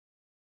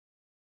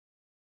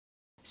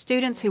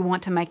Students who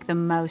want to make the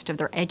most of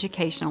their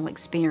educational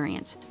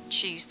experience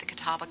choose the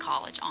Catawba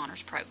College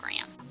Honors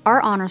Program. Our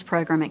honors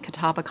program at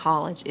Catawba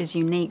College is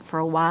unique for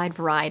a wide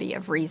variety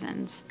of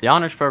reasons. The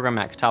honors program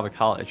at Catawba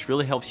College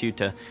really helps you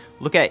to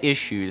look at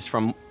issues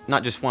from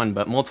not just one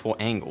but multiple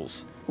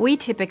angles. We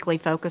typically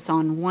focus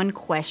on one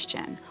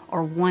question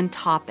or one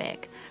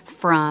topic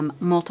from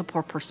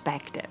multiple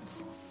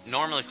perspectives.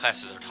 Normally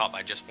classes are taught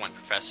by just one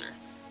professor,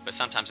 but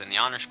sometimes in the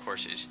honors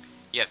courses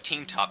you have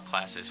team taught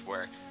classes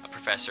where a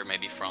professor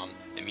maybe from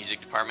the music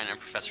department and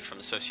a professor from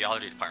the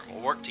sociology department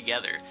will work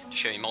together to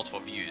show you multiple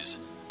views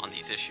on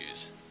these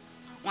issues.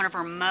 One of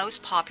our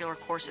most popular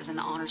courses in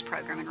the honors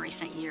program in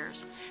recent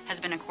years has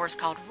been a course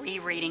called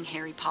Rereading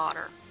Harry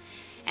Potter.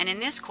 And in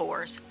this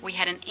course, we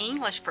had an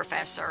English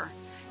professor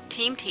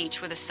team teach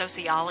with a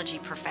sociology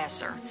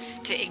professor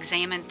to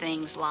examine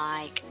things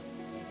like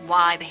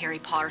why the Harry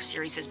Potter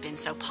series has been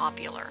so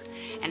popular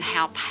and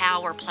how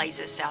power plays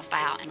itself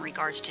out in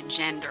regards to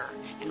gender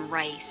and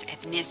race,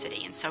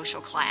 ethnicity, and social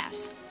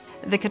class.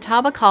 The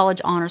Catawba College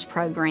Honors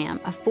Program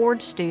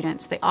affords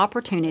students the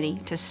opportunity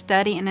to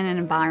study in an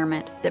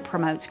environment that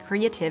promotes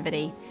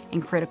creativity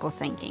and critical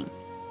thinking.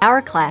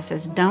 Our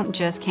classes don't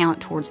just count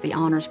towards the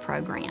honors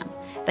program.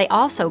 They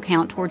also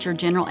count towards your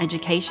general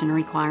education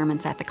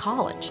requirements at the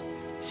college.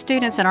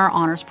 Students in our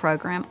honors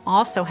program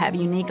also have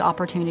unique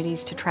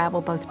opportunities to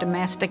travel both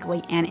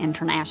domestically and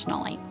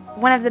internationally.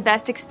 One of the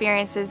best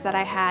experiences that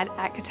I had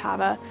at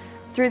Catawba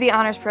through the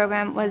honors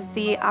program was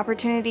the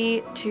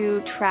opportunity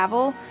to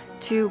travel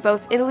to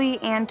both Italy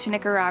and to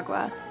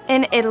Nicaragua.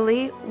 In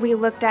Italy, we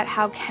looked at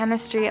how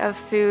chemistry of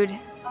food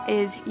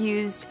is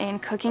used in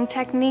cooking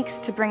techniques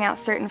to bring out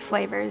certain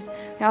flavors.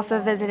 We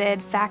also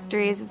visited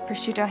factories of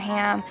prosciutto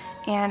ham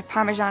and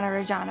Parmigiano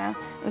Reggiano.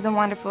 It was a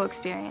wonderful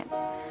experience.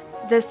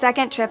 The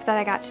second trip that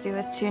I got to do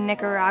was to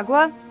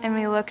Nicaragua, and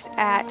we looked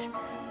at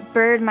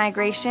bird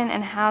migration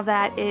and how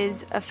that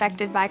is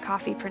affected by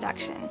coffee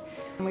production.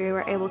 We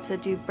were able to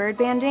do bird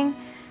banding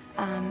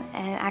and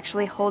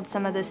actually hold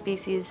some of the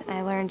species, and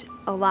I learned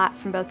a lot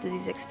from both of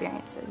these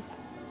experiences.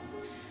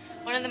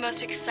 One of the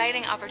most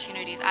exciting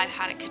opportunities I've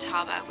had at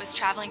Catawba was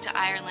traveling to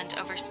Ireland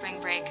over spring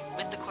break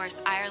with the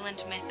course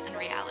Ireland, Myth and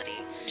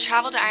Reality. We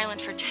traveled to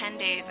Ireland for 10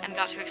 days and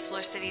got to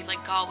explore cities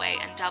like Galway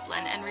and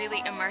Dublin and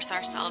really immerse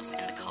ourselves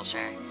in the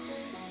culture.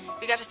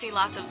 We got to see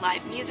lots of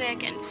live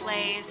music and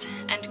plays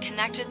and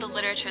connected the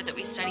literature that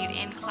we studied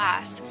in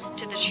class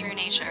to the true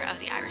nature of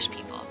the Irish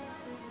people.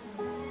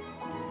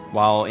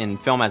 While in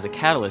Film as a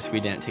Catalyst we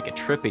didn't take a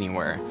trip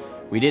anywhere,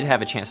 we did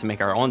have a chance to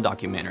make our own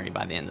documentary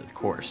by the end of the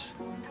course.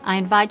 I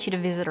invite you to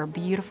visit our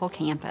beautiful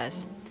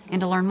campus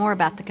and to learn more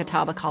about the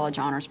Catawba College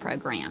Honors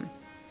Program.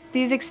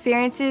 These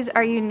experiences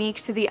are unique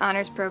to the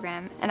honors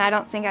program, and I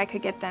don't think I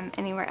could get them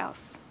anywhere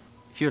else.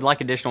 If you would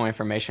like additional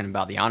information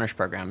about the honors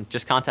program,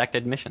 just contact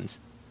admissions.